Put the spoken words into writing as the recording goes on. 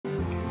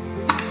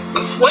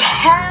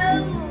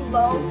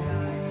Hello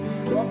guys,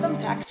 welcome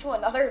back to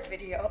another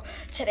video.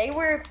 Today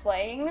we're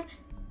playing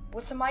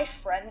with my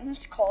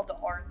friends called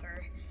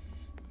Arthur.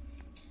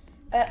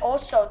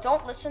 Also,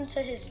 don't listen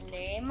to his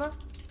name.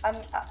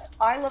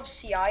 I Love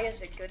CI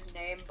is a good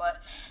name, but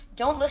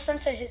don't listen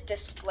to his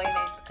display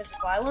name because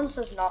violence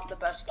is not the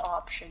best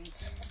option.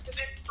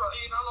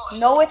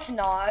 No, it's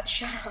not.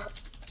 Shut up.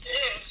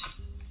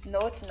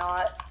 No, it's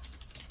not.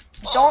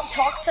 Don't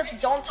talk to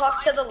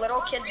the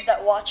little kids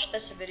that watch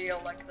this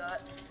video like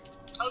that.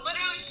 I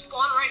literally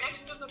spawned right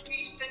next to the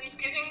beast and he's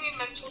giving me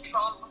mental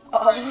trauma.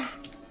 Oh.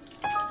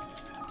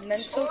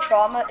 Mental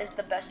trauma is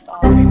the best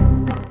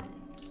option.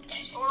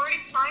 He's already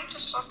trying to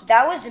suck.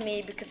 That was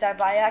me because I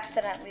by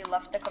accidentally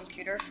left the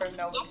computer for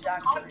no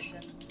exact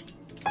reason.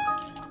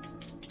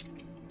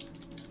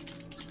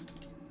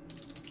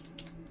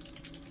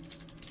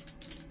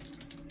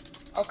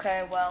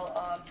 Okay,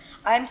 well,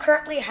 I'm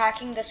currently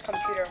hacking this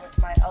computer with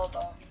my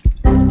elbow.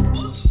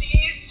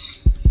 Oopsies.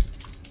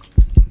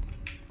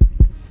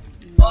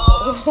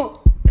 No.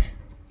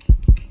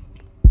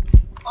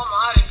 I'm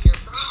out of here,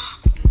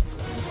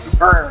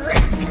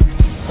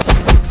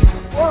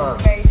 bro.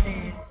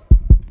 Mateys.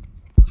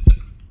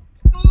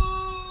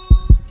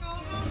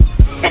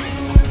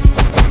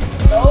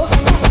 No.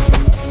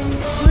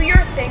 Do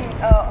your thing,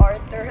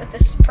 Arthur.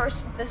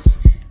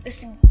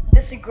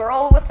 This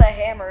girl with a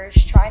hammer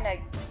is trying to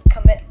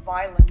commit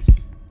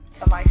violence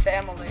to my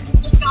family.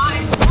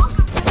 Guys,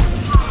 welcome to this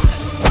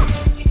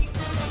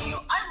video.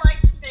 I'd like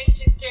to thank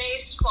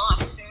today's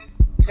sponsor.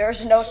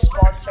 There's no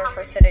sponsor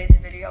for today's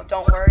video.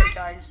 Don't worry,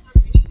 guys.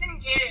 Amazing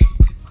game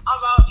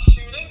about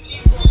shooting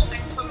people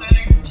and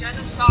committing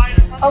genocide.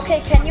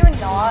 Okay, can you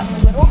not?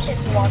 Little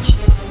kids watch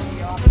this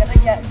video. I'm gonna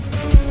get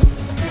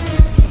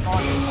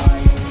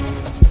demonetized.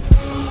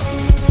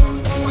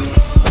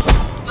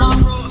 Nah,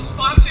 bro,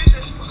 sponsor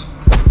this one.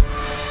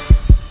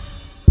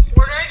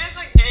 Fortnite is a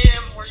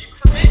game where you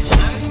commit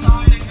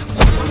genocide against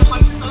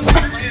 100 other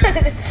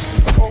players.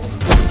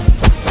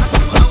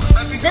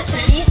 This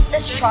beast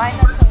is trying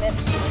to commit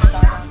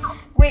suicide.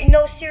 Wait,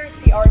 no,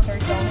 seriously, Arthur,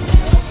 don't.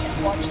 Little kids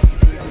watch this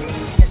video. They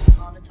can get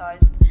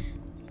demonetized. I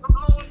don't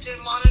know what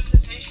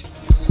demonetization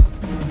is.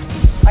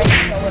 I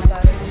don't know what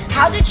that is.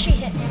 How did she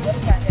hit me? What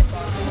is that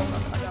hitbox? Hold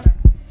on, I gotta.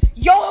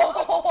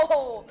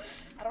 Yo!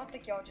 I don't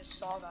think y'all just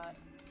saw that.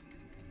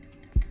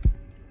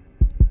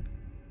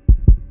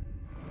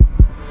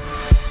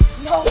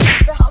 No,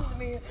 she found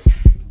me.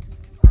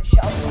 I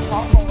shall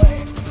hop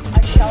away.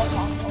 I shall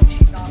hop. Oh,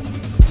 she got me.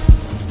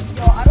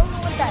 Yo, I don't know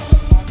what that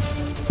hitbox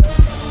is, but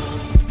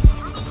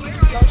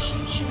yo,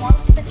 she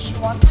wants to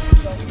kill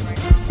me right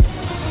now.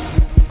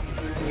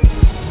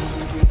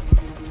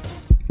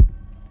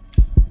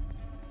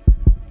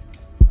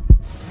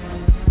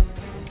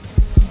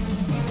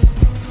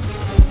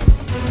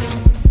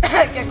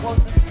 Get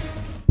closer.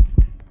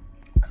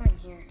 Come in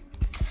here.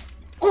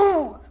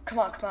 Ooh! Come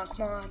on.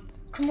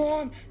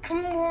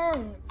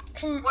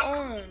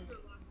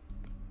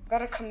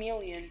 Got a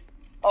chameleon.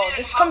 Oh,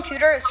 this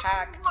computer is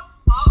hacked.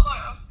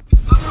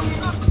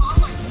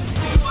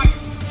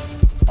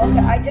 Okay,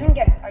 I didn't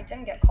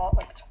get caught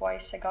like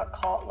twice. I got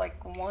caught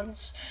like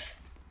once.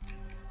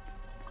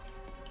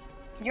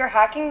 You're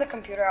hacking the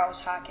computer I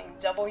was hacking.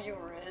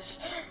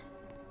 W-Riz.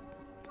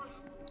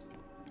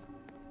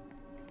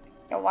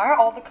 Yo, why are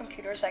all the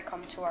computers I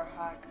come to are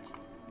hacked?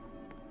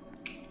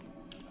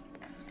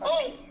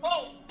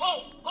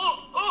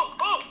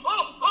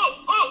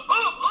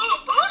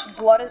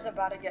 Blood is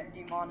about to get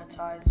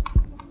demonetized.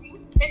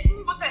 Hit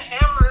me with a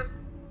hammer.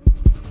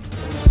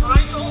 But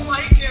I don't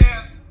like it.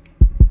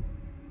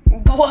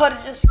 Blood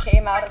just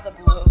came out of the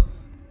blue.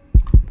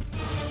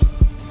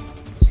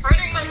 It's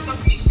hurting like the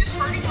beast is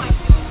hurting like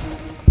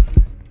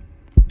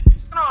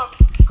it's gonna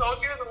go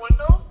near the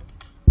window.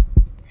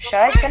 Should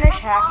I finish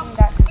hacking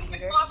that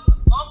computer?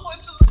 I'll go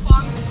into the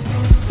closet.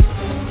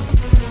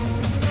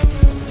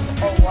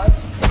 Oh, what?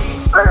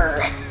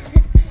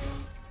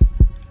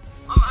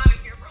 I'm out of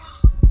here, bro.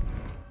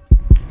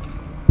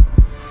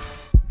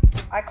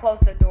 I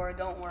closed the door,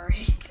 don't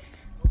worry.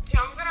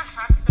 Yeah, I'm gonna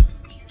hack the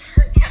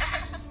computer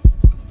again.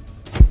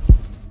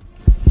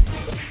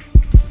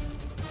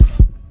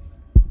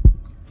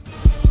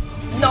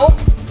 Nope.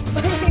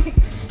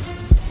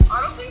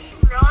 I don't think she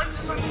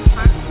realizes I'm just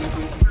hacking the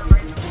computer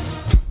right now.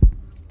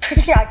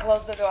 Yeah, I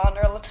closed the door on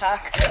her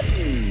attack.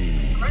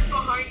 Right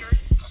behind her.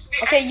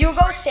 Okay, you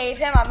go save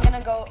him. I'm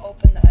gonna go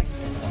open the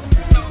exit.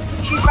 No.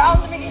 She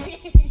found me.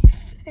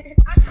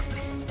 That's a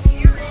bit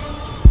scary.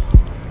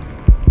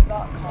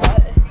 Got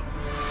caught.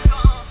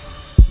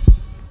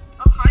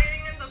 I'm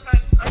hiding in the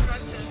fence. I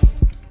vented.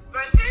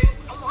 Venting?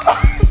 Among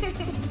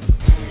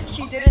Us?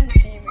 She didn't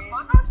see me.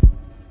 Among Us?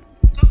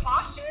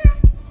 Imposter?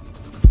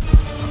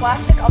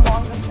 Classic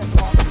Among Us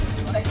imposter.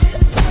 Like,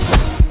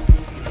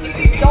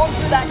 don't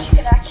do that. She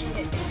can actually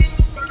hit me.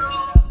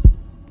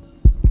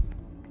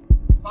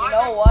 You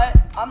know what?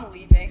 I'm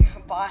leaving.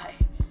 Bye.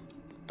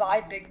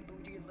 Bye, big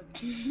booty.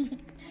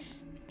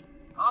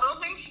 I don't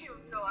think she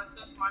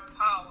realizes my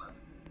power.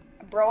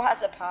 Bro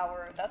has a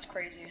power. That's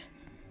crazy.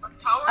 My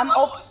power I'm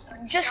level op- is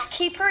just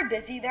keep her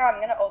busy there. I'm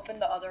gonna open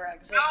the other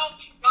exit. No,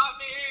 she got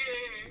me.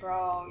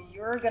 Bro,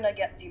 you're gonna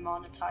get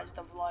demonetized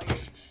of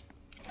life.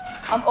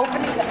 I'm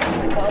opening the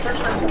exit. The other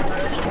person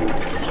knows.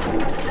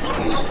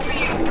 Help me.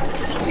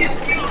 She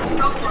gets me on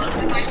somewhere,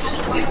 and I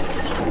don't like it.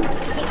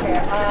 Okay,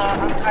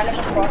 I'm kind of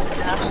across the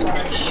map, so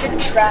I should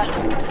trap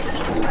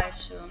her, I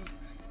assume.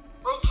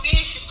 Bro, please,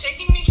 she's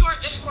taking me to her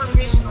Discord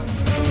mission.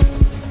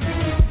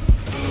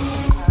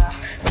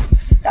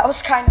 That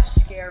was kind of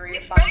scary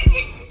if I'm...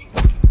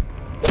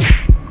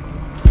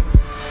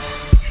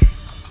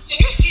 Did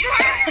you see her?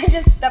 I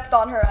just stepped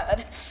on her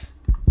head.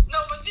 No,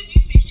 but did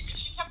you see?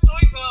 She kept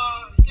doing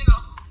the, you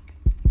know.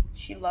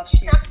 She left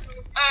She you. kept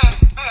doing,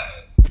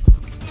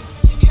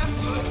 she kept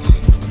doing,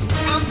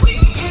 please.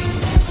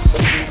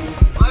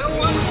 I don't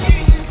want to be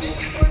in your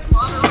Discord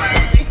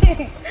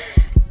moderator.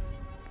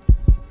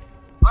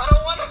 I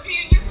don't want to be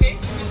in your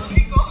basement. Let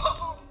me go.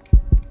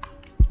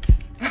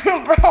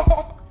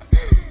 Bro.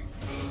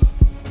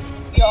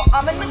 Yo,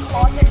 I'm in the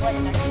closet right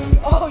next to you.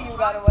 Oh, you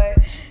got away.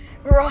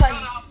 Run.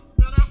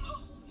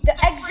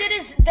 The exit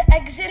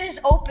is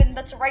open.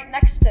 That's right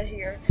next to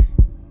here.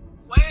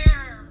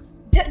 Where?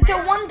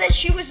 The one that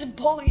she was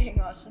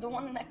bullying us. The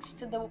one next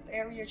to the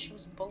area she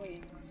was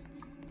bullying us.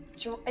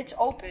 It's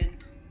open.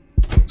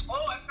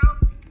 Oh, I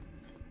found.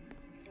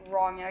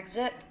 Wrong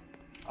exit.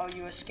 Oh,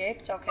 you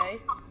escaped?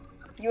 Okay.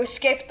 You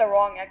escaped the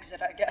wrong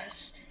exit, I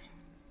guess.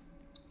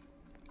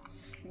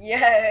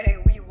 Yay,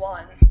 we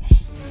won.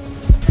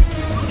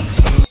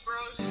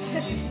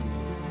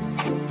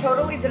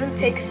 Totally didn't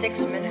take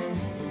 6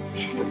 minutes.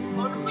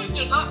 Totally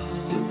did not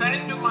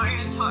spend my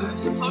entire.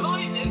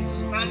 Totally did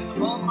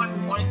spend all my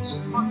points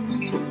on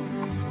team.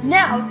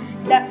 Now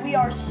that we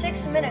are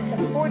 6 minutes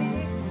and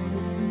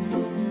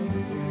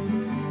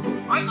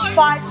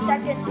 45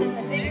 seconds in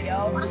the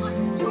video. I'd like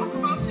to talk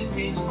about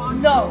today's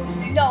sponsor. No,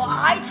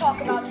 I talk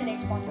about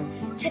today's sponsor.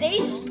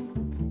 Today's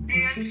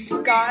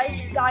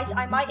guys,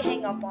 I might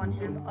hang up on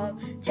him.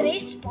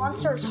 Today's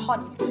sponsor is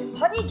Honey.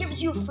 Honey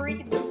gives you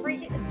free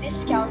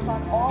discounts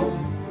on all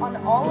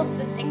of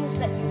the things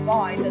that you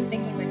buy, the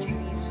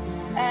thingy-majiggies.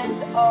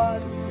 And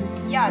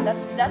yeah,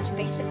 that's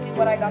basically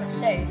what I gotta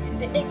say.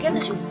 It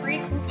gives you free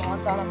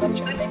coupons on a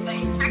bunch of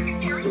things.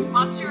 Secondary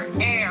sponsor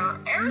Air.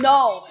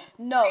 No,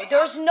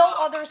 there's no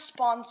other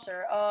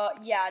sponsor.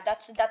 Yeah,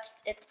 that's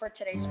it for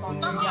today's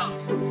sponsor. Yeah.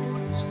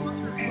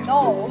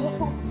 No.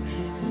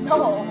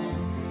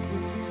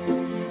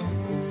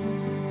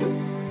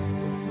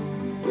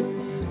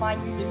 This is my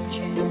YouTube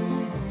channel.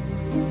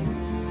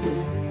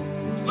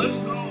 Let's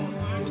go.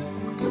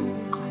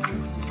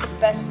 It's the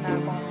best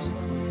map, honestly.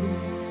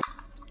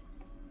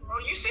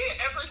 Well, you say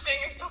everything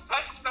is the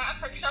best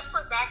map except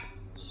for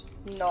Backrooms.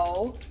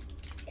 No.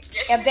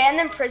 Yes,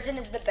 Abandoned Prison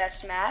is the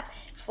best map.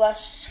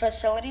 Flush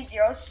Facility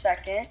 0 is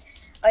second.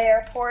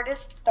 Airport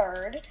is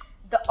third.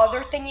 The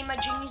other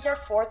thingy-majiggies are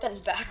fourth,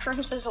 and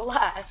Backrooms is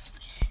last.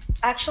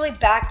 Actually,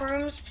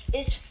 Backrooms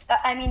is,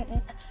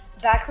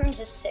 Backrooms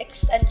is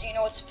sixth, and do you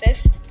know what's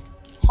fifth?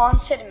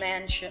 Haunted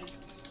Mansion.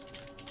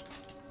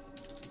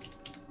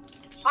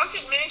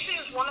 Haunted Mansion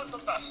is one of the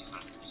best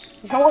maps.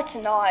 No, it's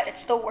not.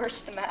 It's the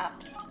worst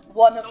map.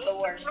 One of the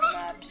worst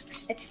maps.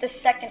 It's the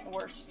second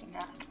worst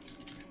map.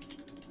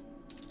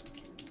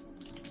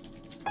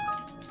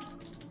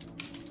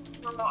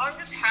 No, I'm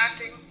just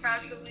hacking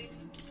casually.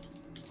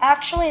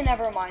 Actually,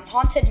 never mind.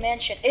 Haunted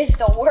Mansion is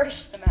the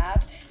worst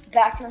map.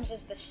 Backrooms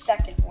is the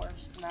second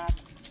worst map.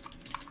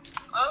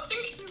 I don't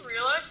think she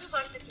realizes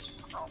I could just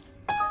crawl.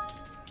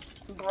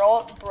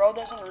 Bro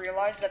doesn't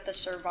realize that the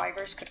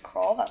survivors could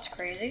crawl. That's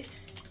crazy.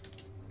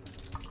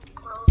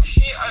 Bro,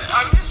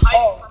 I'm just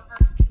hiding from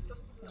her.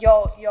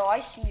 Yo, I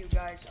see you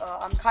guys.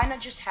 I'm kind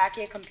of just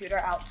hacking a computer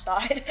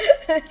outside.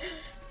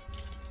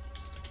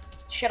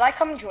 Should I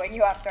come join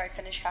you after I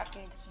finish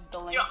hacking this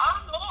building? Yeah, I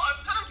don't know.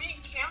 I'm kind of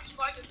being camped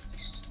by the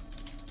beast.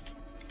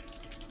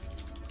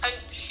 And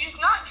she's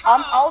not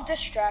trying I'll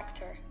distract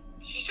her.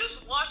 She's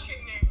just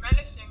watching me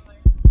menacingly.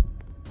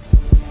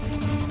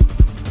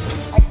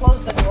 I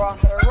closed the door on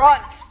her.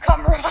 Run!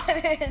 Come run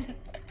in!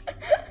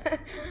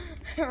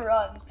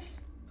 Run.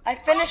 I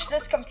finished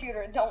this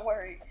computer, don't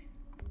worry.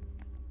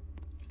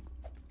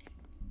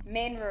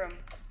 Main room.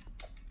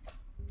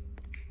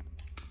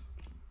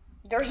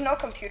 There's no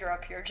computer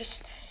up here,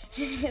 just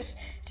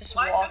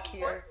walk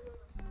here.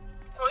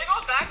 Can we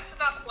go back to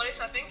that place?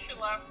 I think she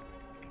left.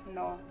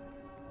 No.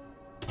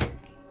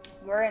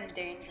 We're in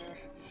danger.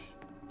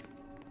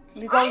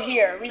 We go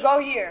here.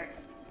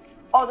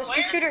 Oh, this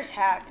computer's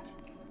hacked.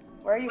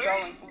 Where are you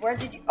going? Where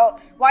did you, oh,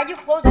 why'd you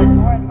close the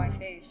door in my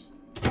face?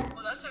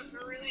 Well, that's a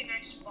really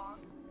nice spot.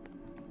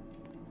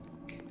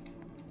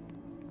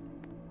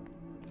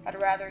 I'd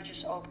rather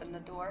just open the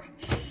door.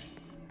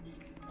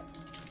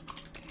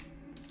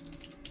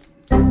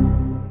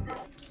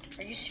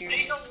 Are you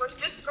serious? Was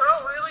this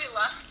girl really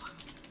left?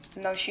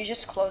 No, she's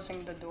just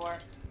closing the door.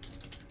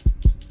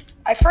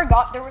 I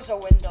forgot there was a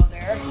window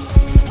there.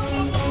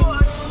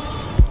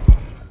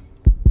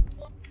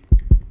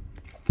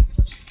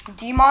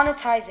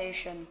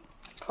 Demonetization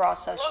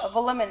process of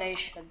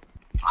elimination.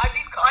 I be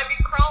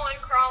crawling.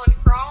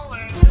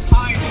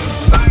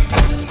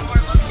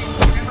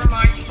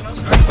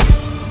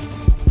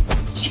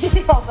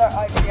 What's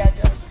our IP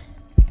address?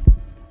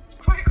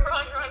 Quick,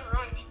 run.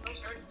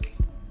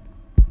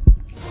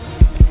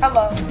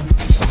 Hello.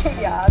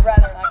 Yeah, I'd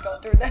rather not go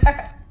through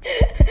there.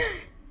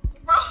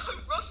 Bro,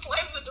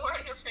 slam the door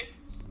in your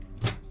face.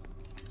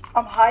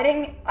 I'm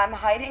hiding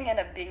in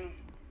a bing.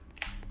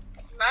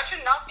 Imagine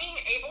not being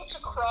able to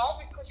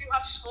crawl because you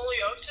have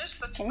scoliosis.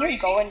 That's Can crazy. you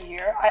go in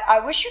here?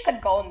 I wish you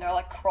could go in there,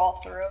 like crawl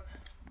through.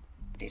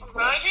 Be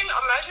cool. Imagine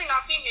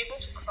not being able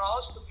to crawl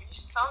as the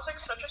beast. Sounds like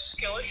such a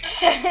skill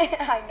issue.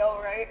 I know,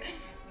 right?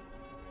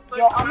 Like,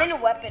 Yo, I'm in a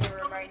weapon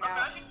room right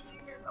now.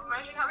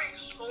 Imagine having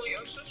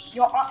scoliosis.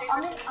 Yo,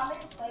 I'm in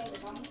play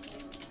room.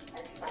 I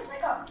think there's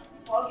like a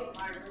bug in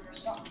my room or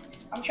something.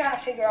 I'm trying to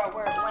figure out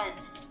where it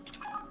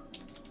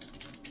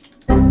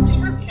went. See,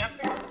 we're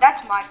camping.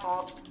 That's my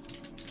fault.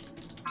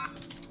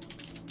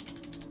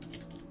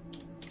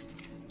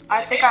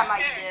 I think I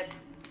might dip.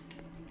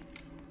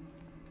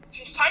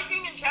 She's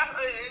typing in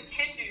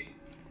Hindi.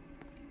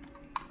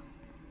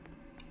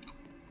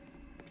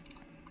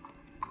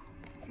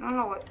 I don't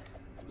know what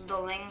the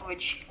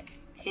language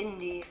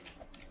Hindi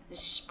is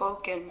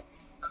spoken,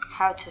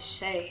 how to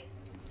say.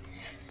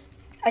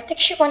 I think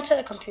she went to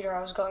the computer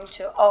I was going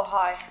to. Oh,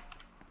 hi.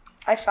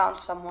 I found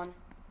someone.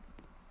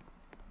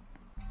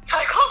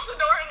 I closed the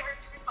door and heard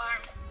 3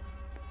 times.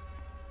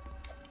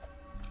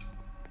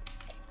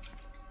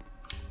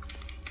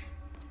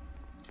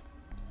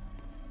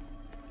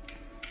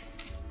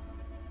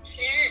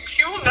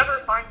 She will never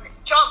find me.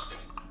 Jump!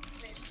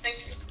 Please, thank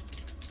you.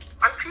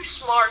 I'm too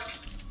smart.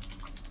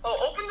 Oh,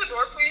 open the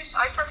door, please.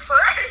 I prefer.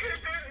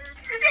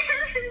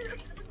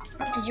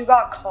 You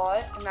got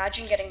caught?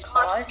 Imagine getting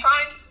caught.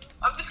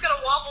 I'm just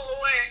gonna wobble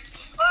away.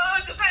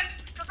 Defense!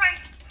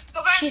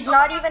 She's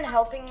not even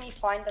helping me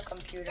find the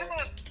computer.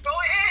 Go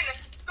in!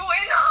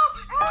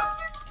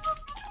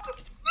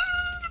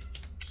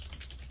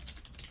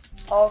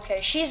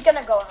 Okay, she's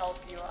gonna go help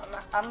you.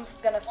 I'm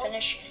gonna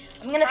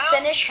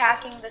finish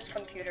hacking this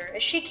computer.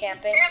 Is she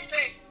camping?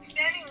 Camping!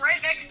 Standing right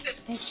next to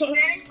me.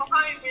 Standing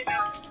behind me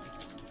now.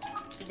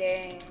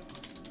 Dang.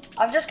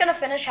 I'm just gonna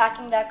finish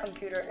hacking that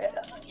computer,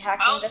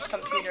 this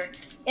computer.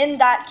 In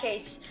that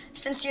case,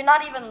 since you're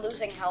not even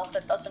losing health,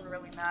 it doesn't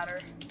really matter.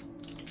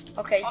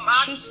 Okay,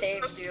 she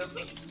saved you.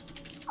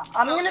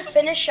 I'm gonna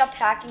finish up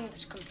hacking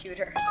this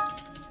computer.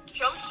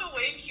 Jumps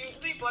away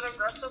cutely but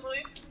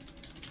aggressively.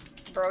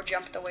 Bro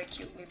jumped away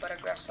cutely but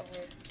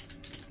aggressively.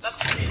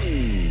 That's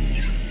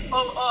crazy.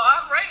 I'm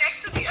right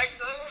next to the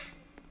exit.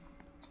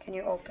 Can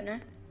you open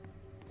it?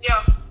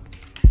 Yeah.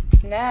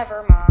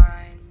 Never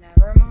mind.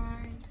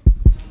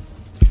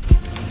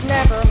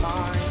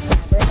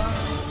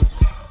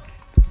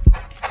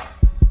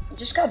 I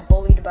just got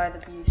bullied by the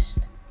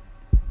beast.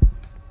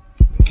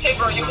 Hey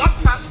bro, you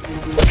walked past me.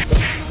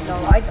 No,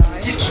 I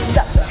died.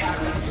 That's what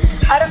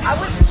happened. I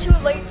was too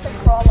late to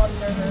crawl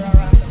under her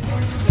around the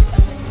corner.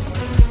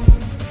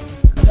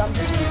 Because I'm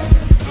just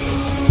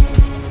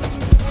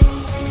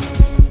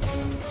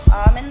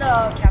I'm in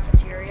the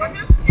cafeteria.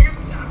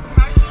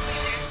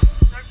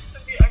 Next to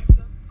the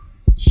exit.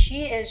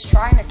 She is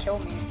trying to kill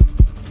me.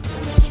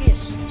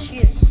 She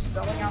is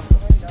going out the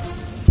window.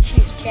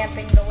 She is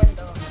camping the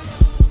window.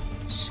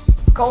 Just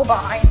go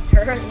behind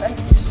her and then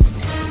just.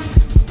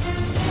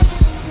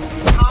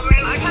 Oh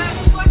man, I can't.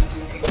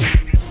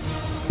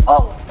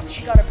 Oh,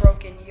 she got it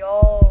broken,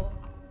 yo.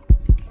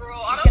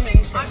 Bro, She's gonna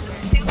use his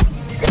spray.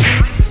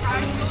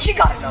 She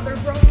got another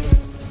broken.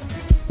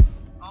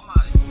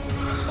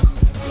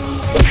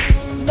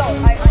 No,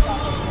 I got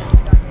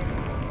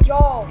it.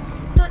 Yo,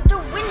 the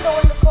window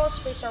and the crawl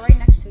space are right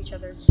next to each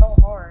other. It's so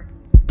hard.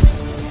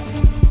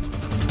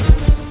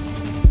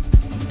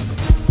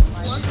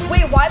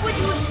 Wait, why would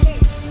you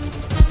escape?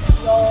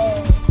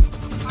 Yo.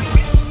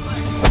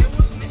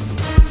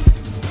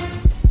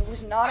 It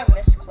was not a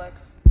misclick.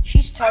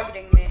 She's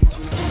targeting me.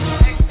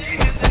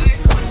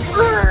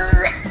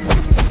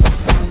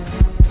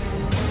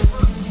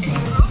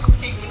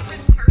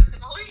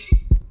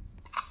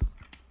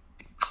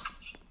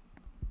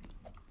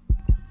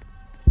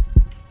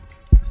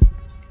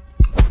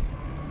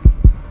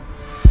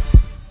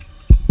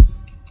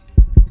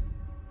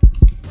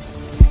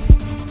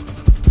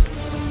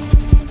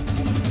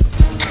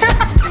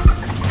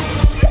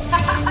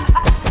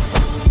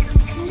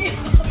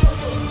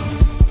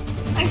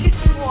 I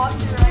just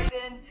walked right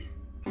in.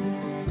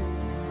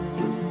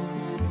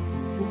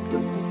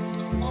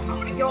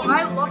 Yo,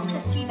 I love to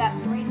see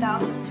that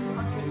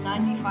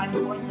 3,295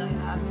 coins I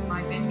have in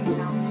my bank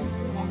account.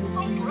 I'm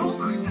so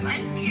broke, and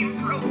I'm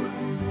broke.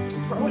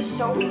 Bro is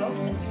so broke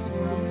that he's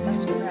broke.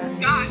 That's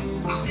crazy. God,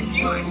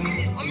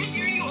 let me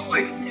give you a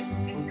life tip.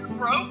 If you're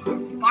broke,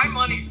 buy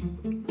money.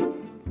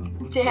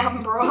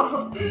 Damn,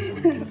 bro.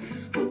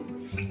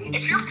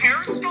 If your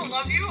parents don't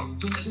love you,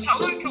 just tell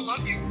them to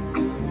love you.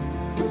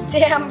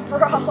 Damn,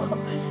 bro.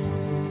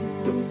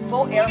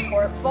 Vote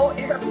airport. Vote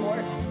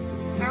airport.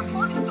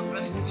 Airport is the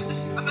best.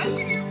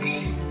 Imagine you're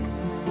beast.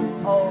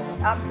 Oh,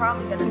 I'm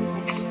probably gonna be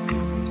beast. I'm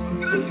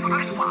gonna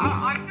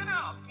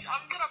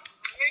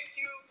make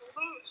you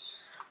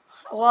lose.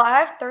 Well, I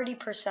have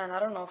 30%. I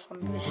don't know if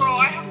I'm beast. Bro,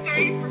 I have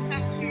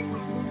 30%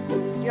 too.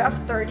 You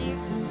have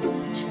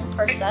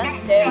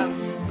 32%?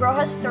 Damn. Bro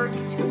has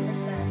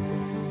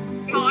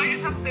 32%. No, I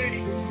just have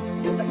 30.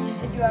 But you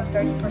said you have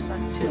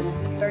 30% too.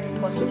 30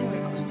 plus 2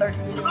 equals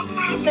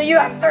 32. So you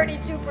have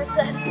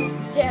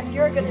 32%. Damn,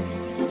 you're gonna be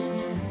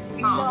beast.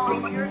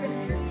 No, you're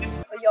gonna be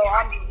beast. Oh, yo,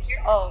 I'm beast.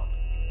 Oh.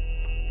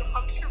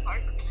 I'm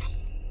survivor.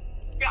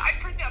 Yeah,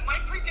 my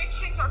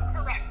predictions are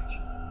correct.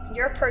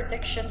 Your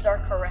predictions are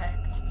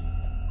correct.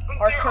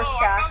 Or I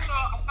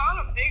found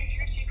a big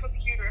juicy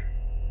computer.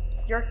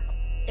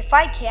 If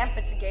I camp,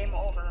 it's game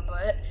over,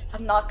 but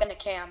I'm not gonna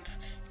camp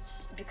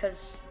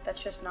because that's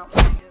just not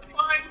what I do.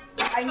 Fine.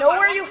 I know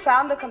where you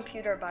found the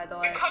computer, by the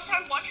way. Because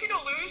I want you to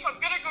lose, I'm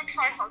gonna go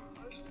try hard.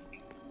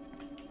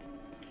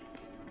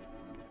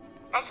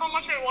 That's how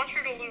much I want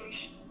you to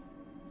lose.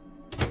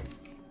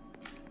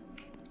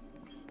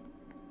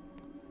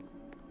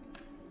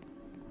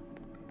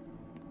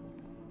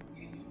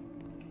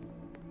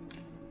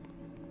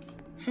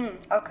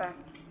 Okay.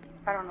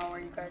 I don't know where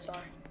you guys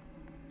are.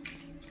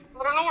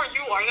 I don't know where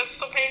you are, that's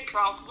the main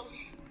problem.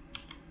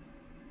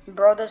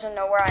 Bro doesn't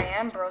know where I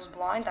am. Bro's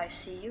blind. I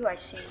see you. I'm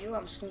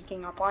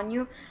sneaking up on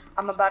you.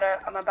 I'm about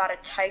to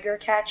tiger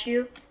catch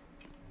you.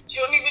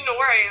 You don't even know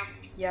where I am.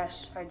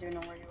 Yes, I do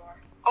know where you are.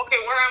 Okay,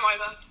 where am I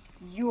then?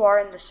 You are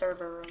in the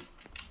server room.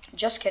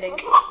 Just kidding.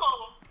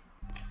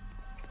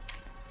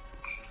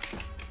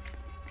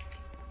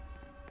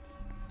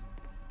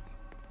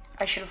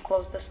 I should have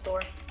closed this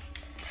door.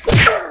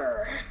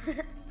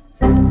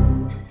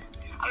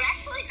 I'm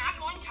actually not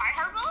going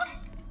tryhard mode.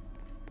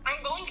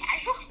 I'm going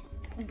casual.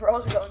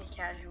 Bro's going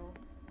casual.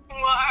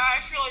 Well, I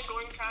feel like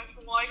going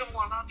casual. I don't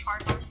want to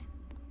tryhard.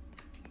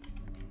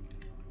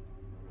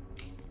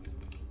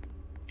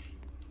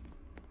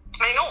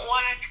 I don't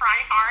want to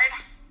try hard.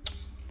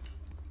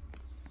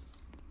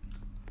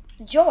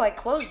 Yo, I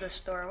closed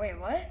this door. Wait,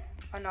 what?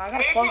 Oh no, I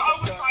gotta close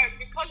this door. Try it.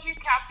 Because you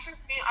captured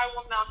me, I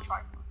will now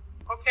try.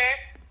 Okay?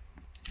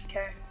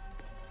 Okay.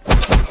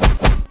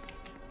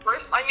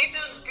 First, I need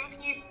this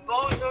dookie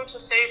bozo to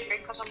save me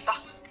because I'm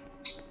dying.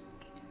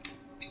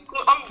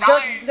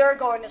 They're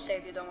going to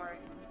save you, don't worry.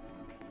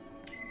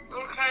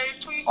 Okay,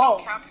 please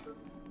don't capture.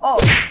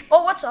 Oh,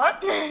 what's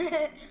up?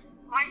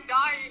 I'm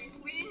dying,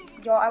 please.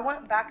 Yo, I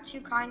went back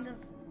to kind of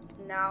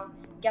now.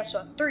 Guess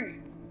what? 3,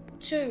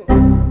 2,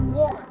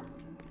 1.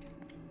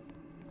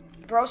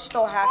 Bro's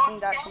still hacking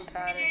that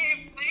computer.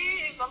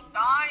 Please, I'm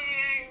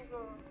dying.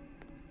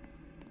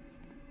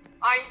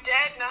 I'm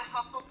dead now.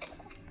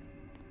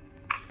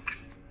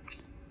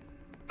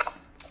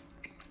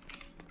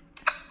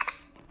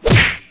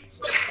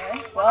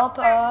 Okay,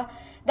 well,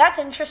 that's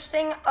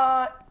interesting.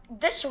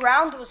 This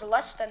round was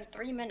less than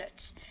 3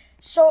 minutes.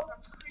 So,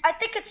 I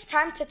think it's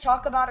time to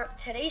talk about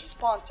today's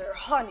sponsor,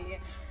 Honey.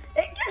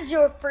 It gives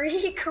you a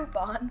free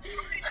coupon.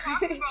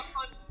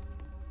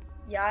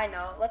 Yeah, I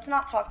know. Let's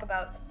not talk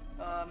about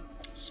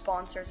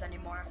sponsors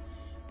anymore.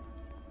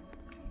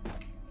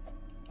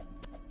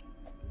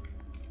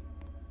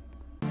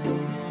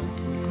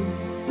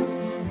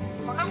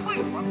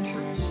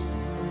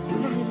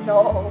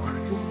 No,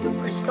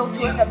 we're still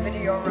doing a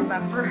video,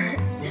 remember?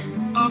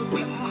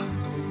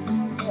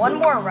 One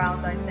more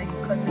round, I think,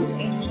 because it's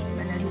 18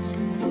 minutes.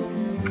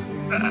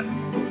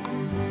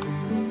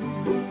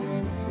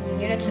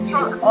 Need it to be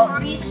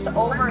at least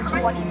over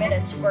 20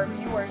 minutes for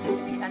viewers to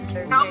be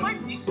entertained. Now my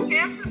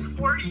chance is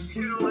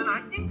 42, and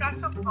I think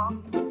that's a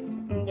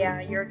problem.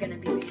 Yeah, you're gonna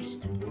be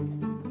beast.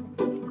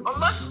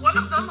 Unless one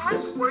of them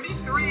has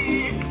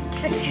 43.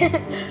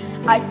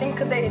 I think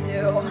they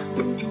do.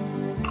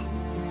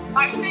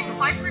 I think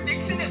my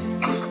prediction is...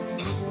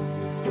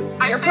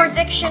 Your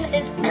prediction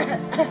is...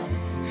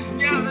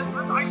 Yeah,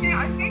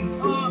 I think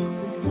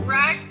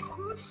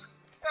Raggoose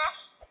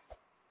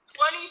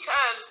 2010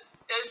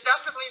 is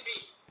definitely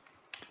beast.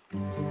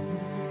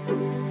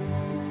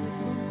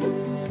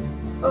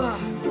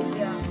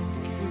 Yeah.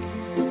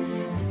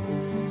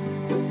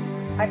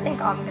 I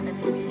think I'm gonna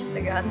be beast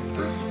again.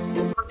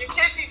 You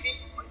can't be beast.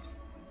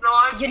 No,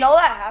 You know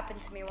that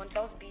happened to me once. I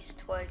was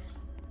beast twice.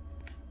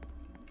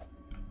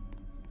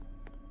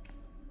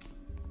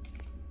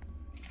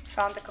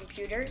 Found the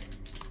computer.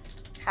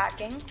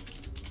 Hacking.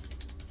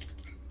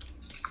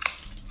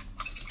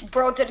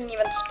 Bro didn't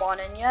even spawn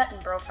in yet,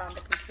 and bro found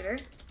the computer.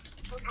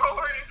 Bro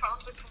already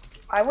found the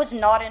computer. I was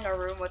not in a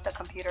room with the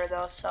computer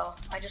though, so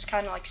I just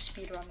kind of like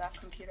speedrun that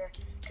computer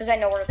because I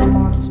know where it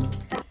spawns.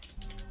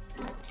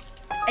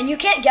 And you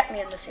can't get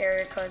me in this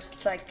area because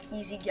it's like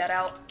easy get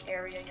out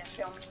area, you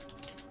feel me?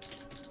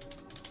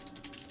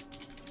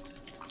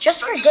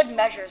 Just for good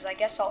measures, I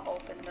guess I'll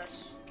open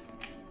this.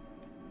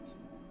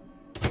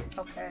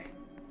 Okay.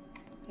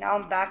 Now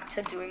I'm back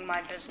to doing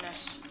my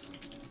business.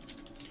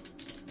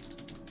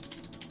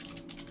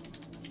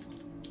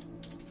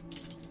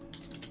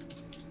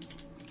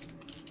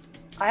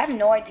 I have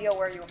no idea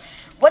where you are.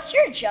 What's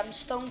your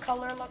gemstone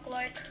color look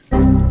like?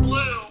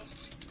 Blue.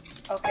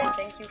 Okay,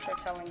 thank you for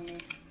telling me.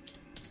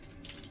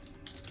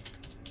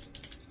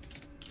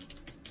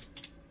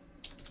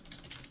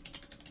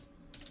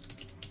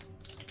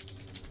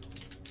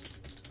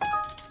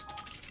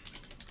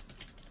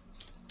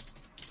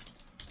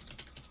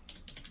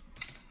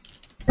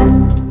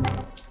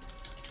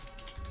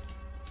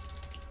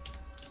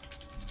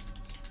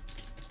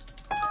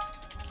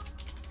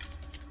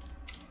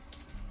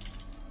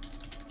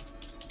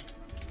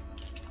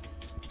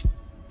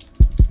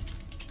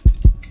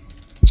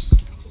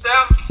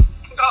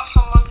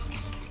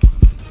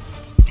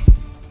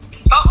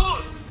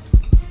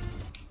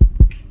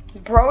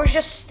 Bro's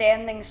just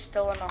standing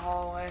still in the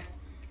hallway.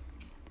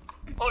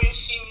 Oh, you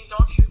see me,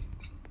 don't you?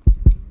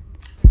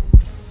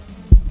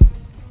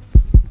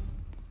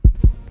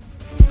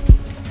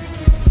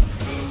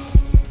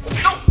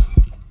 No!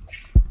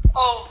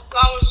 Oh,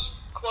 that was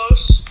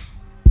close.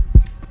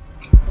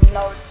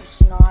 No,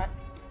 it's not.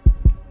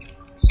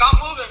 Stop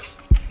moving.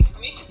 I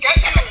need to get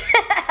you.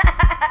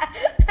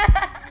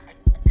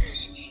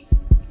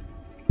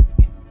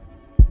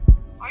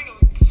 I know.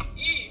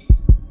 E.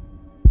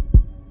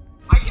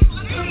 I can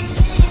literally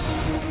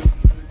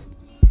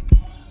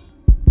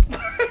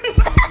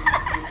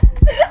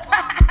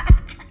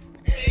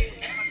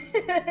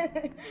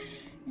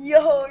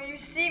Yo, you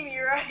see me,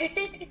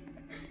 right?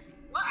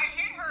 What? I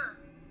hit her.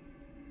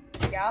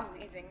 Yeah, I'm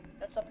leaving.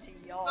 That's up to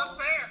y'all. Not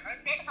fair. I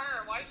hit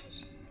her. Why is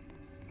it?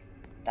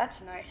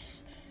 That's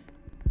nice.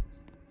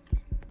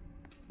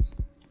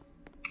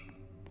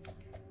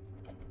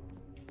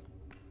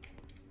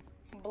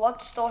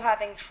 Blood's still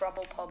having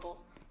trouble, Pubble.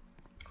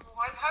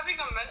 Oh, I'm having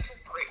a mental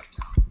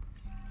breakdown.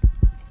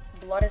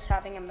 Blood is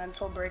having a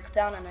mental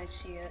breakdown, and I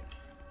see it.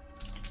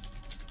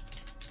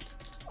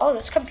 Oh,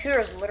 this computer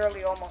is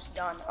literally almost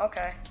done.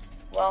 Okay.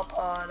 Well,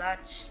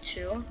 that's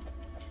 2.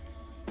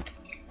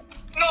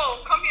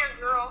 No, come here,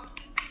 girl.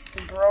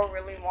 Bro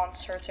really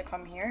wants her to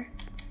come here.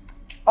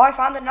 Oh, I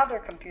found another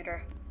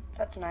computer.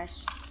 That's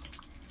nice.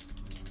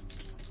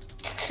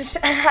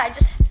 I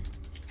just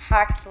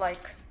hacked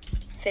like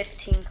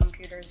 15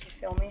 computers, you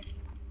feel me?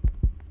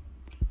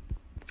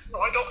 No,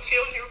 I don't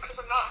feel you because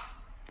I'm not.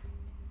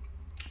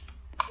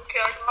 Okay,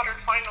 I got her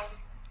final.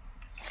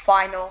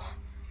 Final.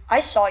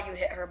 I saw you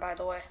hit her, by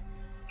the way.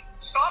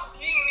 Stop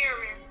being near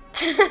me.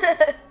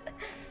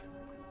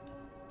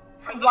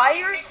 Why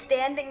you're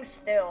standing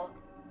still?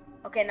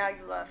 Okay, now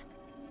you left.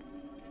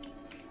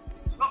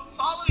 Stop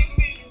following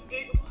me, you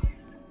big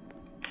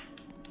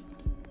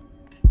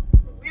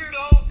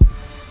weirdo.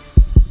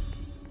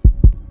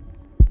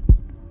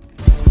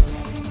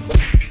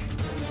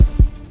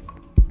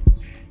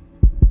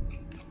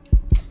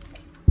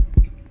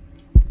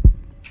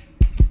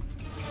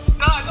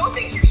 No, I don't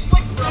think you're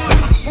slick, bro.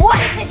 What?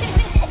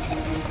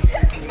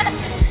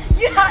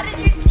 How did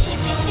you see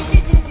me?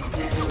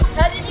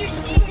 How did you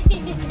see me?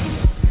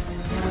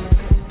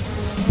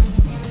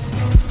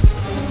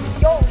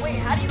 Yo, wait,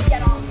 how do you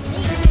get on me?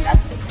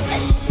 That's the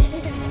question.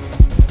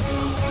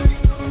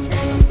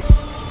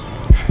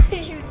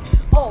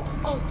 Oh,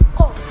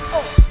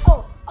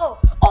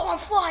 I'm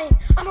flying.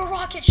 I'm a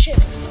rocket ship.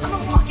 I'm a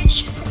rocket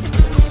ship.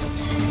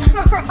 I'm a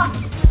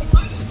rocket ship.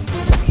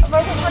 I'm a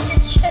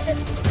rocket ship.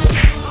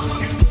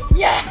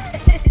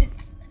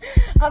 Yes.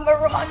 I'm a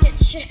rocket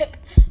ship.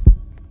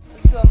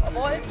 What's good, my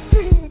boy?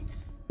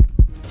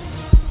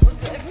 What's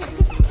good?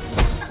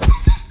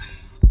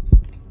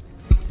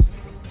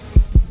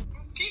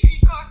 Pee-pee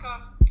caca.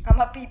 I'm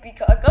a pee-pee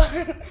caca.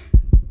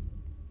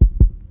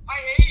 I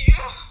hate you.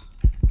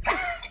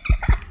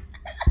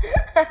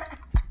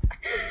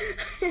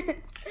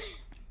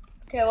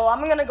 Okay, well,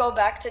 I'm gonna go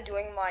back to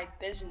doing my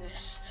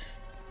business.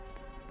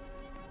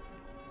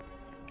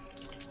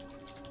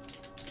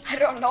 I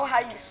don't know how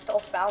you still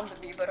found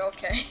me, but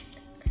okay.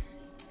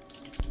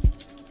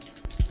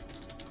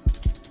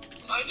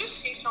 I just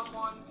see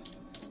someone.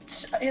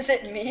 Is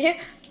it me? No.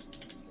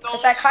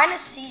 Because I kind of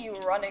see you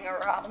running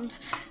around.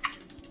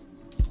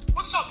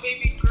 What's up,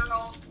 baby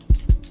girl?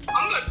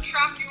 I'm gonna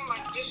trap you in my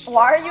Discord.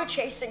 Why are you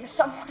chasing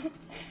someone?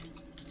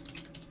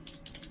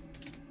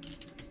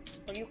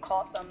 Well, you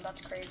caught them.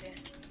 That's crazy.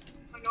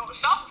 I know.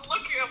 Stop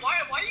looking at why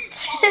are you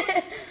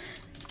following?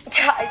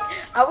 Guys,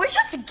 I was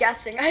just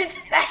guessing. I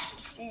didn't actually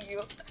see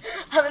you.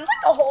 I'm in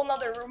like a whole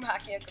nother room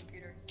hacking a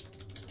computer.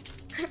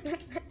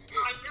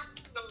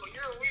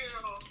 You're a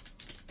weirdo.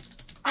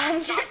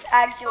 I'm just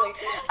actually,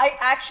 I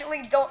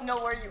actually don't know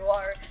where you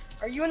are.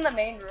 Are you in the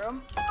main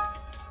room?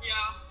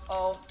 Yeah.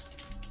 Oh.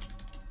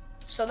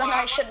 So then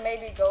I should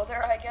maybe go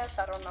there, I guess.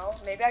 I don't know.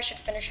 Maybe I should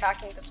finish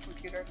hacking this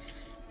computer.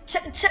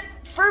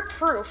 For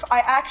proof, I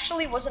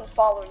actually wasn't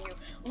following you.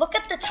 Look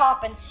at the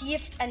top and see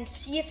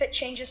if it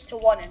changes to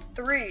 1 in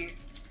 3,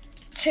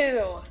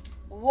 2,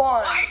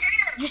 1.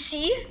 You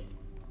see?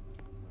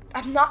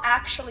 I'm not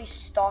actually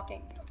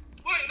stalking you.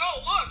 Wait,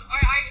 no, look. I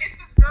hit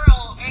this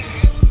girl and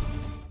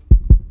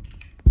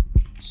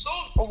so.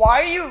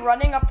 Why are you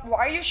running up?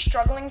 Why are you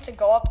struggling to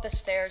go up the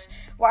stairs?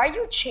 Why are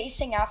you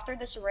chasing after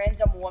this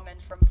random woman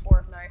from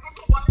Fortnite?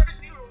 What did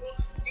you?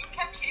 You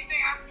kept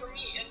chasing after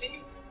me, and then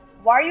you.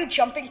 Why are you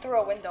jumping through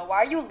a window? Why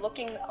are you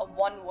looking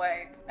one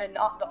way and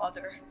not the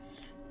other?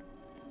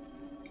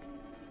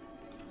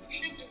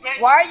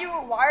 Why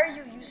are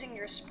you using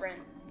your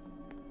sprint?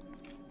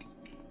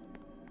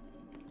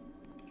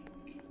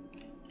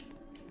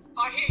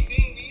 I hate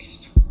being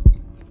beast.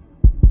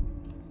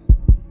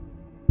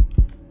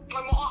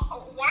 I'm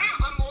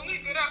only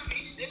good at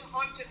beast in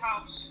haunted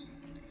house.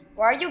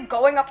 Why are you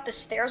going up the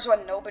stairs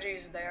when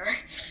nobody's there?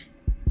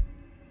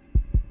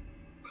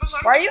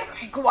 Why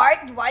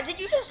did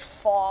you just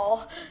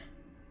fall?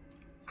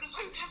 Because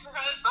I'm temporary.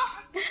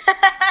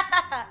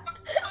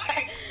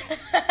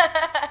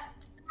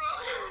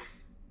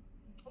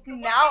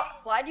 Now,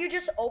 why'd you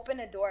just open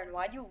a door and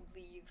why'd you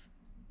leave?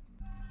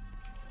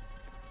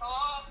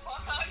 Oh,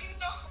 fuck, how do you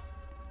know?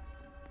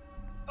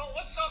 Oh,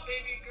 what's up,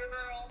 baby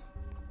girl?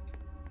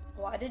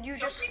 Why did you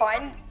just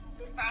find...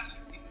 Faster.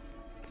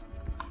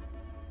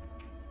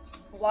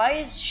 Why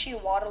is she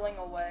waddling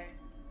away?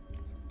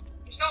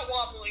 She's not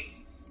wobbly.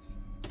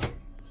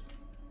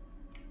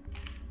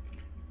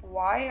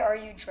 Why are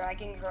you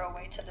dragging her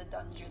away to the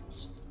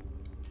dungeons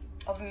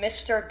of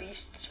Mr.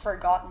 Beast's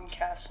Forgotten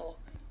Castle?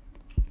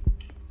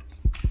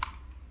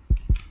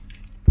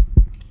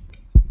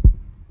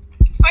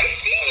 I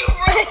see you,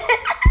 bro!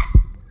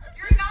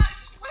 You're not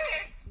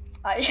slick!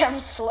 I am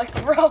slick,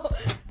 bro.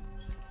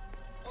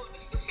 Oh,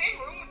 this is the same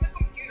room with the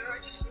computer, I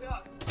just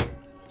forgot.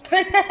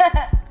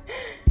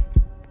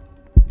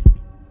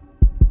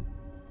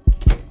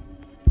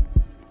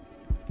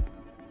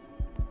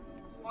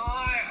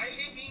 Why? I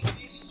hate being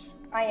beast.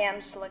 I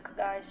am slick,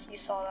 guys. You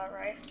saw that,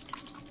 right?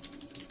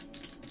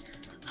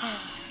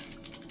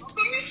 How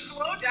come you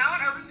slow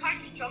down every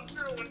time you jump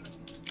through a window?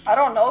 I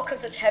don't know,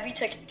 because it's heavy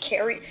to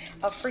carry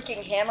a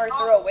freaking hammer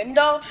through a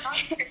window.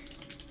 It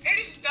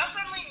is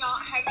definitely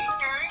not heavy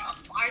carrying a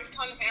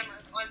 5-ton hammer.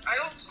 Like, I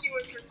don't see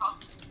what you're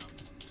talking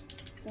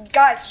about.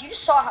 Guys, you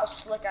saw how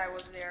slick I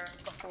was there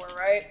before,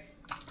 right?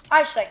 I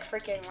was like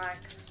freaking like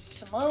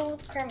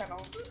smooth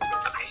criminal.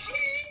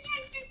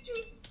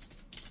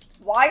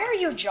 Why are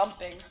you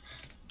jumping?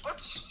 What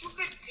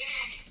stupid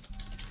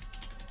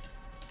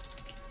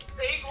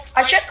bagel?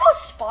 I should go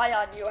spy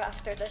on you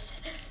after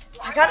this.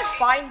 I gotta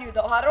find you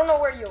though. I don't know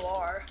where you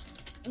are.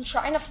 I'm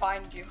trying to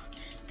find you.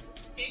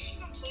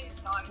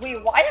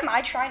 Wait, why am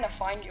I trying to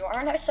find you?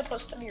 Aren't I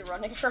supposed to be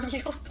running from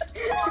you?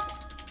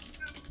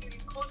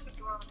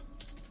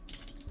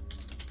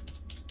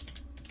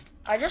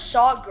 I just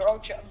saw a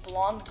girl,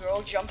 blonde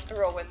girl, jump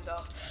through a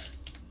window.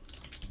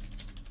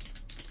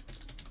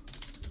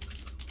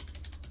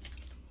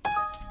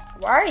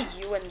 Why are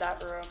you in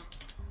that room?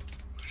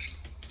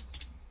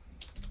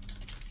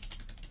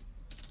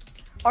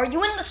 Are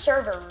you in the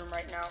server room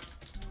right now?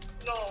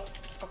 No.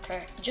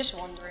 Okay, just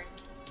wondering.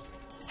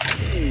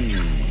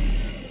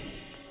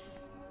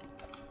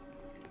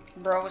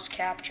 Bro was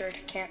captured,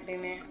 can't be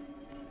me.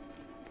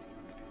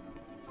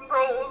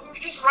 Bro, we're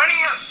just running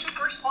at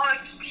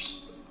supersonic speed.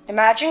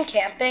 Imagine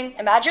camping,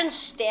 imagine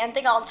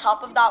standing on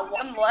top of that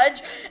one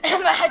ledge,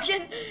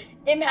 imagine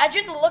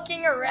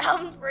looking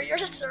around for your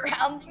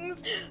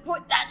surroundings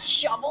with that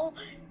shovel.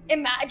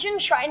 Imagine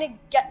trying to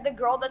get the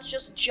girl that's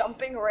just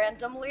jumping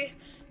randomly.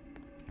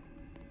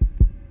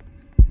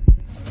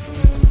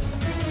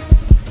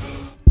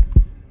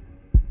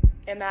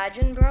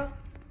 Imagine, bro.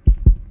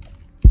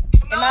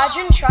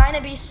 Imagine trying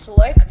to be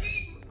slick.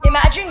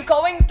 Imagine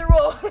going through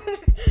a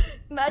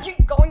imagine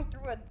going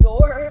through a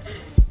door.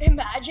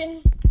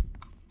 Imagine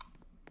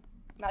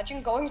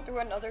going through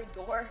another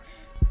door.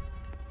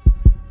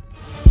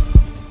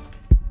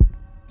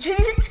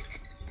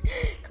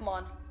 Come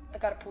on, I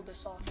gotta pull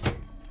this off.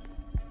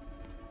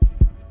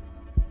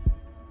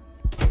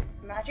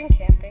 Imagine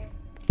camping.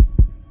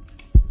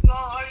 No,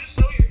 I just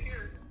know you're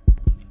here.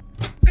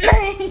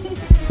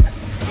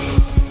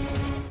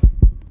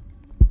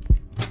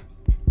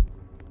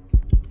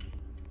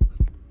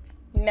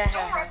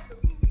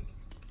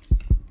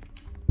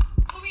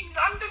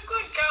 I'm the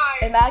good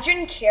guy.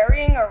 Imagine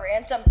carrying a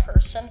random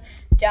person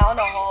down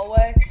a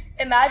hallway.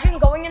 Imagine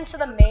going into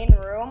the main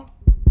room.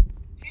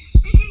 He's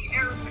speaking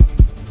Arabic,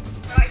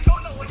 but I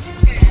don't know what he's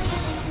saying.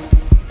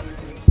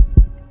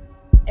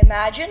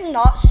 Imagine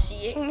not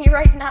seeing me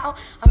right now.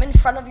 I'm in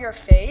front of your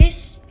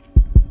face.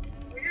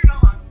 No, you're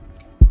not.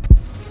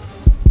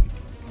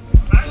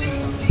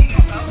 Imagine being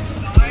about to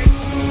die.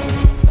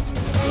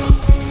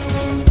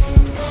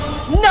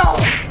 No!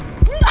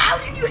 How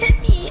did you hit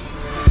me?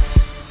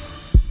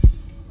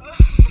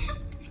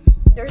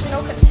 There's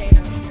no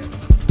container here.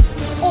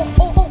 Oh.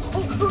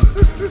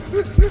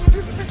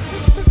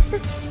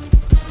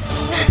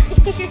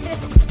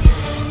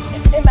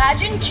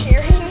 Imagine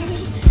carrying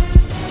me.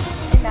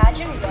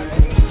 Imagine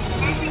running.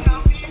 Imagine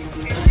not being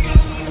carried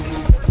on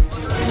my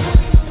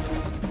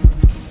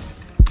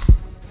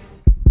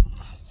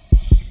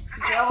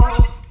Yo.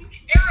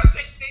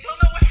 Arabic, they don't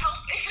know what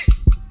health is.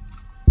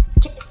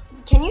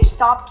 Can you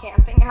stop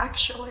camping,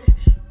 actually?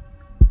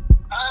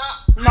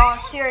 No,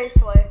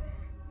 seriously.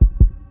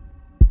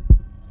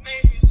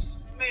 Maybe,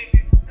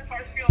 if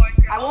I feel like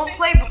it. I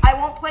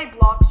won't play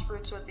blox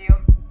fruits with you.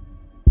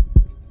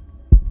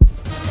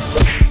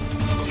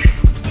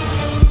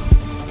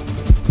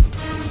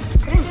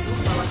 Couldn't move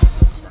for like a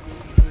good second.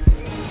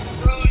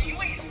 Bro, you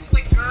ain't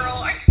slick,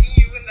 girl. I see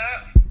you in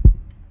that.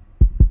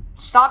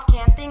 Stop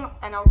camping,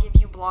 and I'll give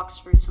you blox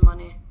fruits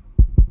money.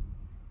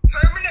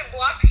 Permanent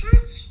blox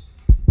fruits?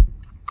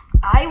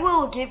 I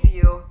will give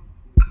you.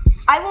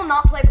 I will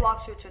not play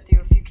blox fruits with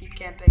you if you keep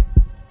camping.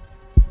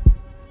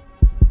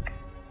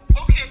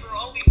 Okay, bro,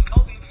 I'll leave.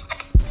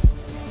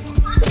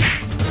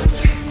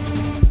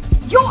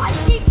 Yo, I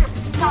see you.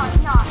 Nah,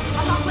 I'm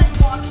not playing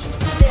blox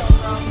fruits still,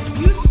 bro.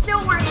 You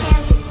still were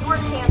camping. You were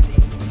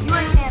camping.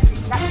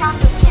 That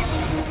counts as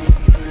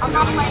camping. I'm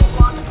not playing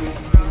blox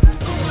fruits, bro.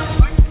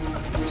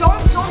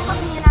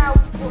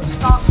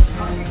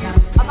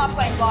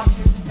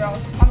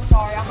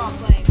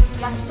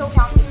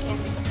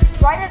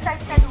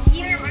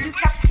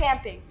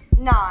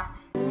 Nah.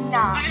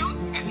 I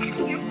don't think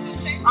the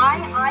same.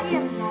 I'm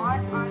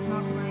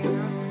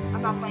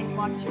not playing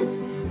blox roots.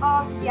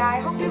 Yeah,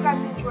 I hope you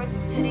guys enjoyed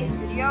today's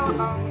video.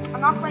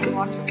 I'm not playing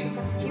blox roots with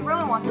him. He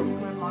really wanted to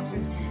play blox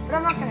roots, but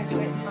I'm not gonna do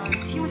it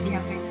because he was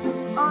camping.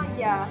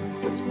 Yeah.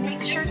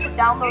 Make sure to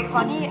download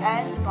Honey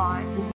and bye.